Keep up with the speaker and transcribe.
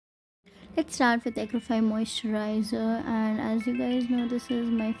Let's start with Ecofy moisturizer, and as you guys know, this is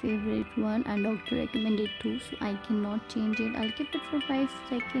my favorite one and doctor recommended too, so I cannot change it. I'll keep it for 5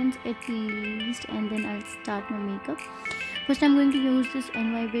 seconds at least, and then I'll start my makeup. First, I'm going to use this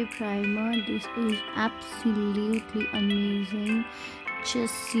NYB primer. This is absolutely amazing.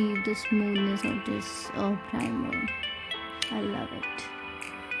 Just see the smoothness of this primer. I love it.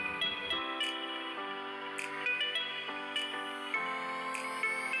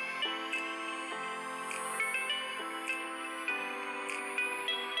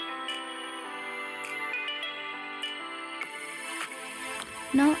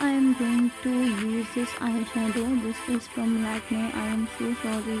 Now I am going to use this eyeshadow. This is from Lakme. I am so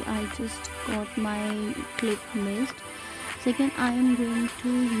sorry, I just got my clip missed. Second, I am going to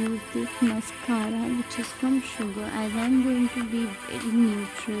use this mascara which is from Sugar, as I am going to be very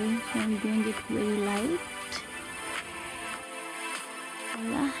neutral, so I am doing it very light.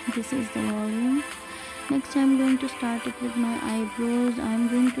 Voila, this is the volume. Next, I'm going to start it with my eyebrows. I'm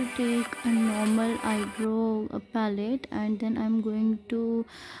going to take a normal eyebrow palette, and then I'm going to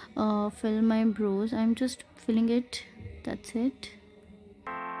fill my brows. I'm just filling it. That's it.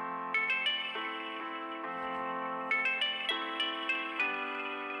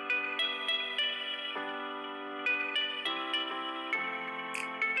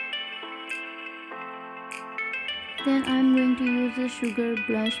 Then I'm going to use the Sugar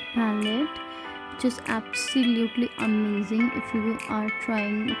blush palette, which is absolutely amazing if you are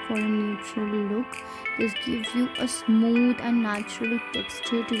trying for a neutral look. This gives you a smooth and natural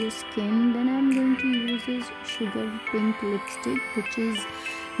texture to your skin. Then I'm going to use this Sugar pink lipstick, which is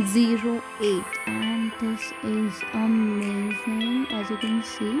 08, and this is amazing. As you can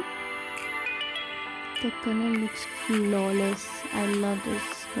see, the color looks flawless. I love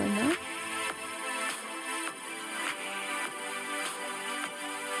this color.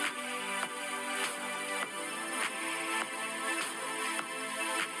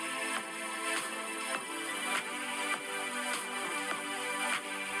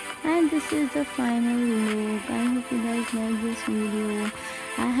 And this is the final look. I hope you guys like this video.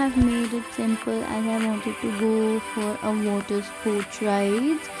 I have made it simple as I wanted to go for a water sport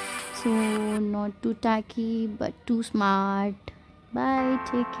ride, so not too tacky but too smart. Bye,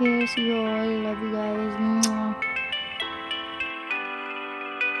 take care, see you all, love you guys. Mwah.